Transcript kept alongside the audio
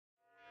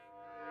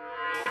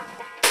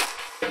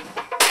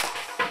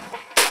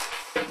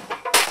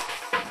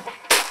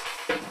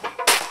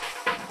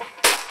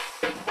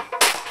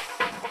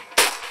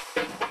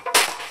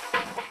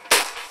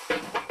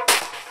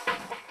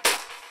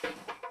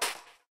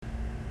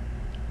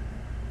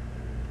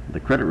The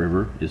Credit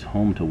River is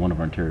home to one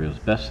of Ontario's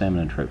best salmon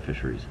and trout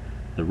fisheries.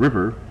 The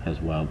river has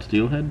wild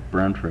steelhead,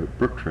 brown trout,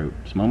 brook trout,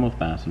 smallmouth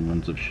bass, and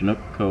runs of Chinook,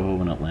 coho,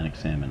 and Atlantic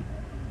salmon.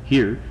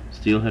 Here,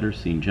 steelhead are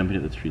seen jumping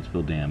at the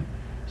Streetsville Dam.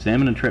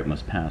 Salmon and trout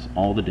must pass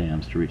all the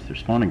dams to reach their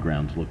spawning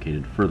grounds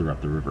located further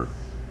up the river.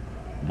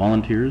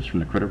 Volunteers from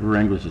the Credit River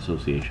Anglers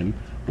Association,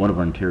 one of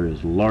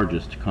Ontario's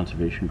largest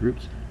conservation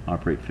groups,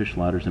 operate fish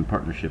ladders in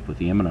partnership with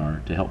the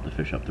M&R to help the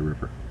fish up the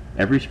river.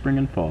 Every spring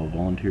and fall,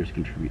 volunteers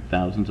contribute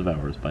thousands of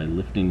hours by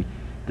lifting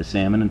the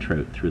salmon and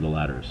trout through the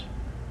ladders.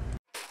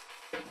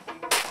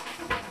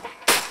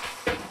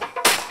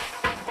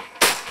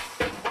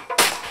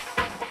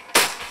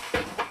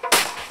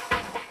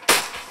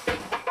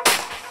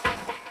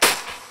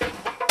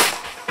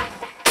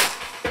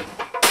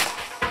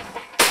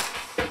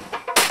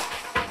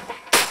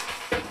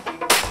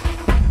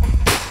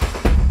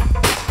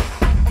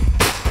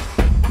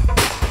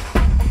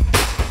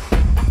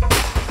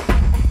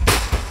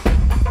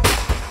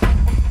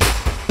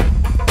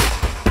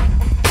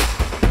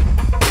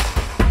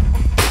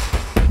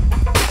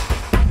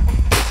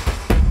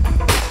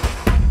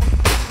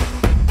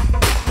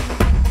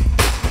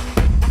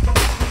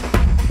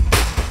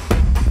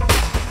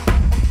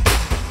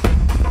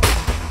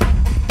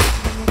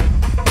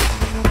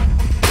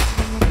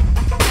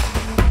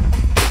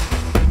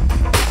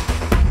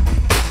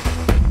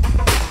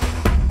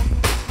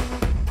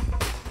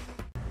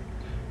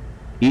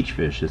 Each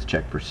fish is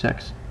checked for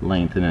sex,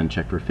 length, and then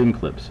checked for fin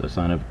clips, a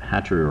sign of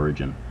hatchery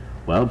origin.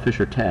 Wild fish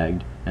are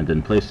tagged and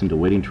then placed into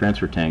waiting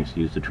transfer tanks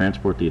used to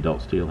transport the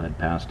adult steelhead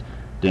past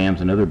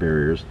dams and other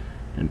barriers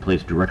and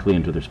placed directly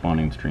into their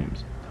spawning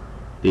streams.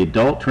 The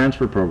adult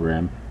transfer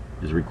program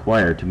is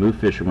required to move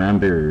fish around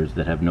barriers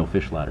that have no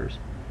fish ladders.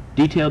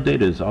 Detailed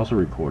data is also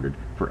recorded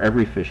for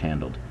every fish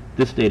handled.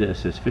 This data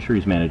assists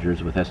fisheries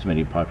managers with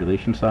estimating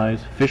population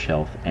size, fish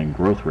health, and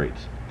growth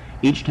rates.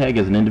 Each tag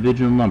has an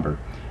individual number,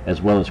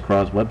 as well as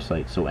CRAA's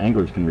website, so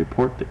anglers can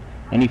report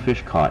any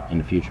fish caught in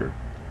the future.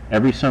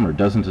 Every summer,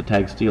 dozens of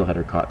tagged steelhead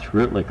are caught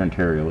throughout Lake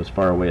Ontario as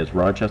far away as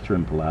Rochester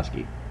and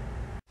Pulaski.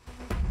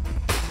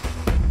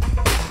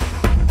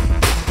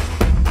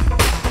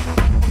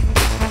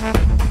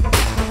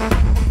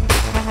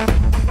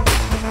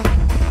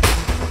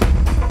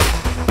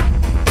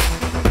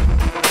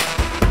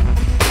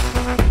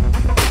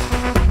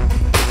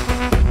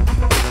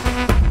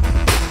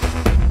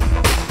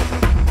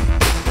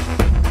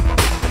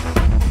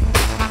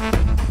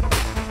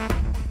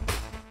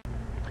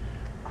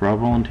 CRAA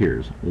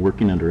volunteers,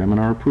 working under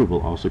M&R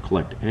approval, also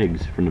collect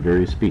eggs from the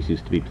various species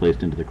to be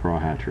placed into the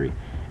CRAA hatchery.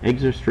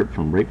 Eggs are stripped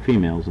from ripe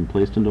females and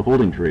placed into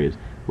holding trays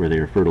where they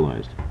are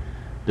fertilized.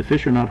 The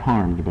fish are not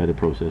harmed by the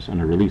process and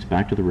are released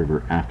back to the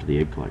river after the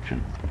egg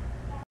collection.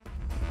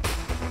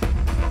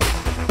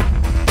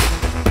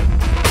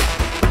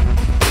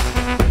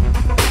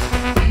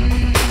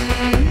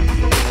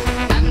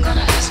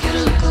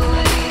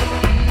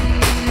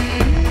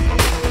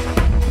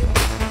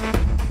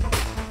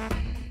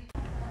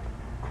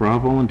 CRAA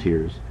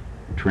volunteers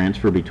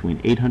transfer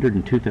between 800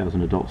 and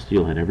 2,000 adult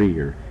steelhead every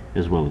year,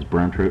 as well as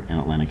brown trout and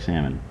Atlantic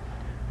salmon.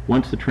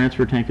 Once the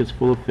transfer tank is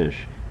full of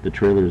fish, the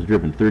trailer is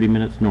driven 30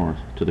 minutes north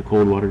to the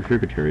cold water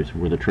tributaries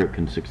where the trout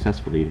can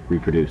successfully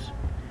reproduce.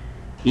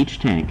 Each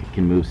tank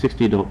can move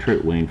 60 adult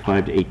trout weighing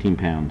 5 to 18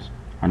 pounds.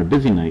 On a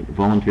busy night,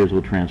 volunteers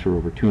will transfer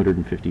over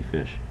 250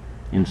 fish.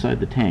 Inside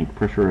the tank,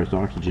 pressurized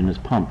oxygen is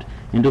pumped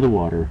into the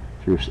water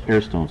through air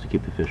stones to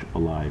keep the fish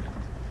alive.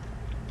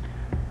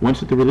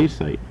 Once at the release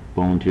site,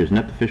 volunteers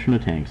net the fish from the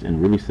tanks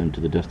and release them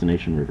to the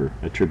destination river,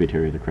 a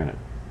tributary of the Credit.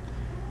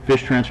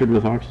 Fish transferred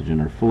with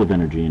oxygen are full of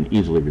energy and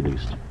easily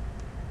released.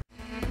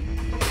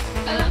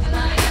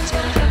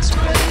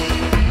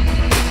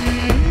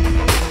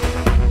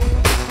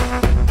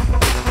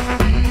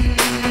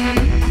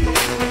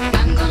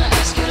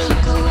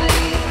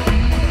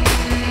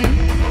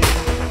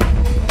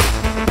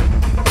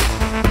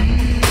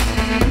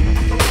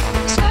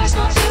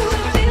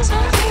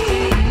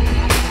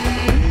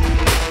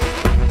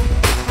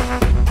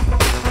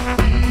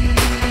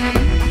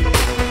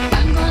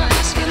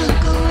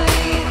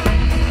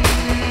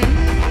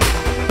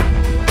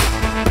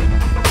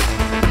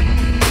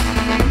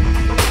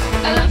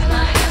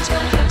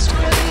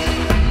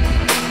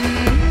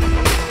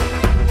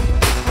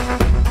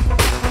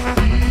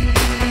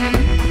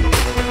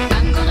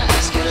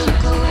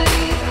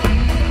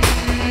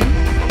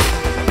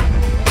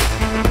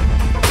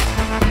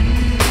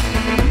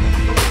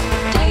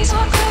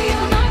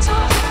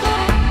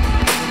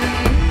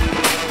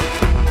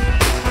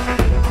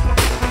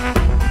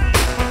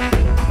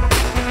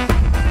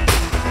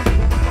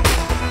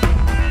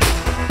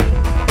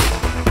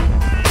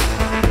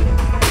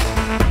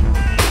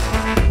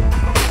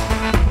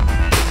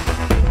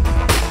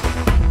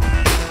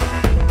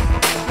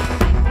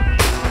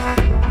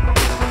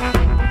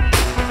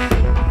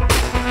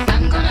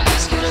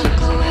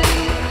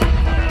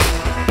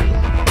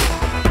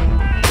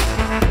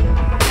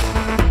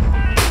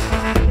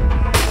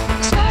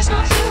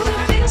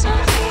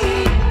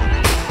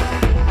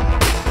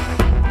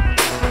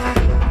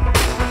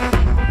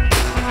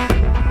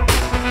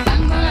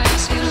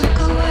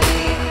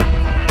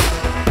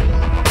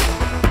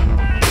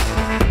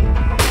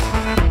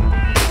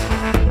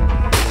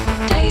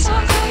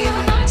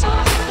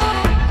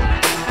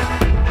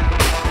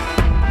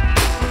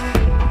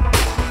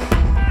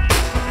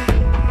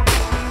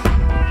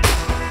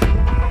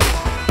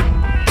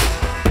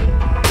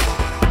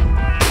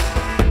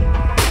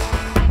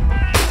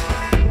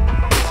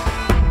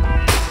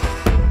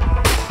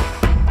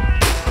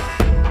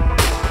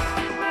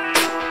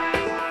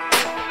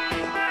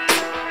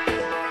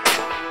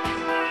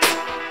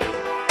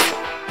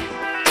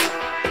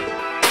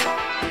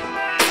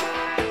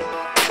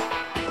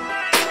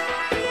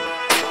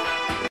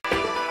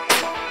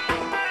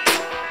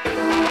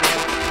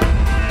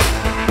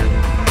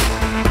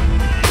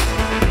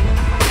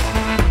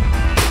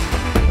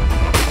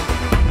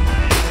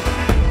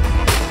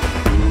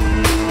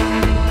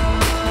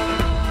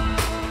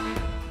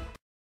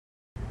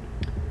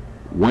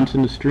 Once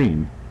in the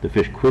stream, the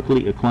fish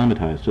quickly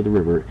acclimatize to the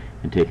river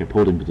and take up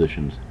holding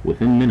positions.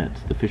 Within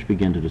minutes, the fish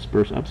begin to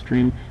disperse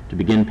upstream to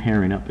begin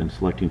pairing up and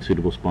selecting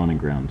suitable spawning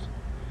grounds.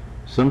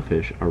 Some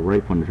fish are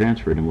ripe when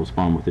transferred and will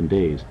spawn within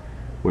days,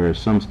 whereas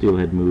some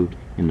steelhead moved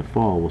in the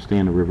fall will stay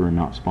in the river and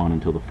not spawn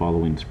until the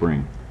following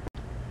spring.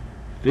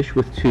 Fish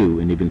with 2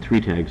 and even 3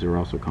 tags are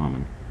also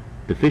common.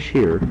 The fish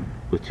here,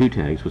 with 2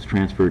 tags, was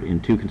transferred in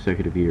 2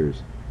 consecutive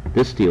years.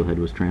 This steelhead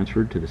was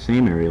transferred to the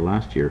same area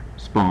last year,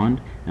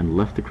 spawned, and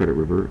left the Credit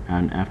River,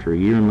 and after a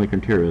year in Lake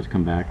Ontario has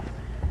come back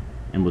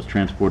and was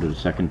transported a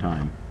second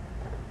time.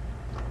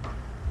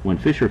 When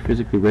fish are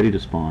physically ready to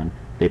spawn,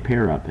 they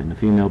pair up and the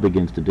female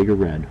begins to dig a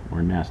redd,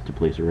 or nest, to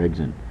place her eggs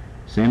in.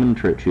 Salmon and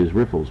trout choose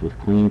riffles with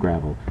clean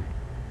gravel.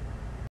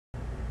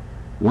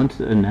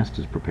 Once a nest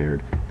is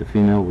prepared, the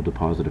female will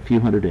deposit a few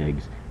hundred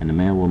eggs and the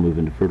male will move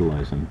in to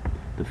fertilize them.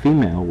 The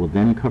female will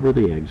then cover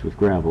the eggs with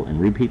gravel and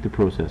repeat the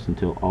process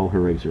until all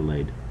her eggs are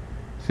laid.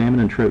 Salmon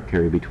and trout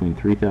carry between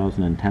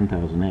 3,000 and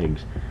 10,000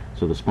 eggs,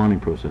 so the spawning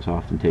process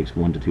often takes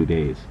 1 to 2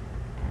 days.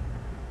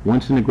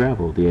 Once in the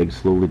gravel, the eggs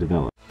slowly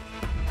develop.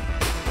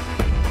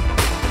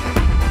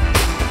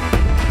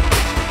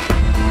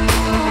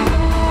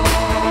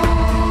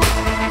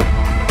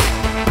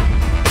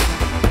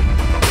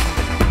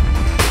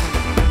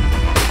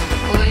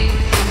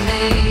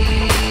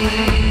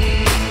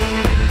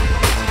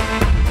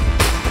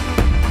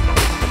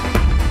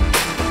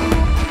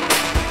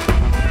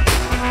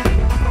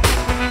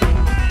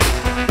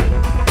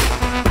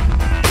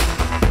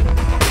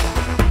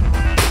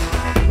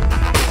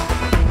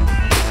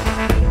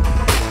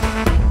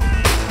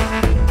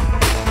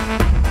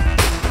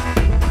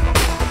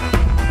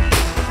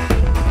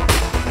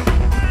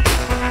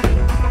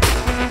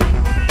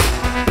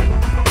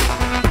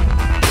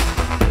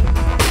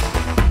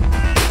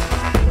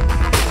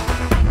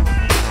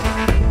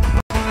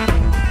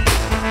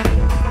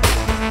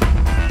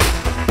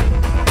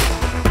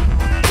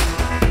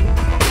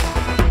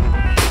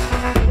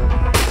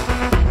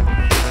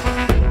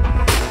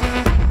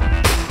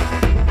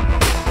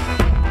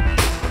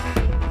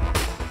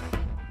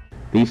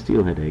 These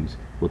steelhead eggs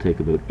will take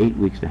about 8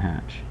 weeks to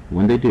hatch.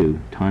 When they do,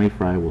 tiny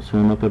fry will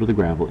swim up out of the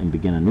gravel and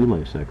begin a new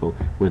life cycle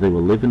where they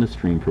will live in the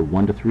stream for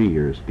 1 to 3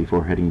 years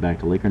before heading back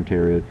to Lake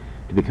Ontario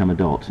to become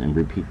adults and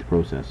repeat the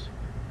process.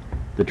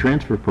 The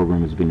transfer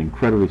program has been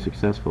incredibly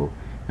successful,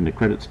 and the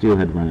Credit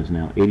Steelhead Run is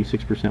now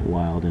 86%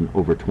 wild and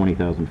over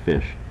 20,000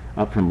 fish,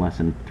 up from less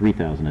than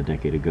 3,000 a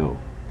decade ago.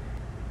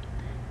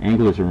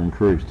 Anglers are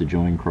encouraged to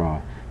join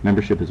CRAA.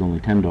 Membership is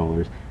only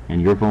 $10,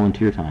 and your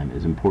volunteer time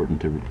is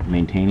important to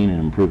maintaining and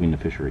improving the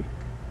fishery.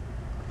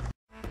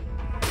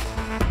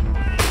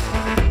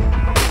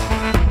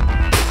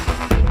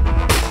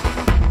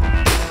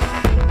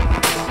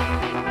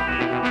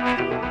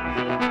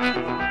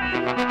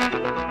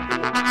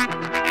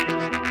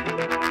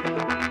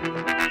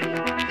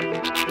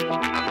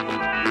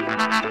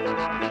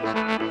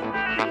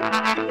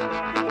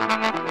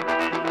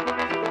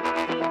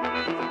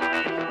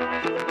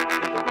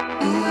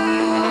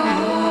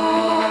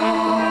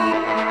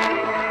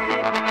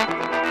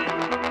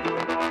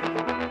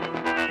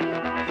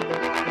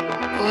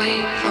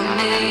 Wait for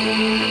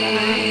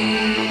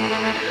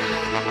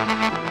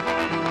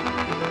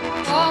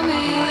me,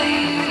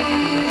 leave.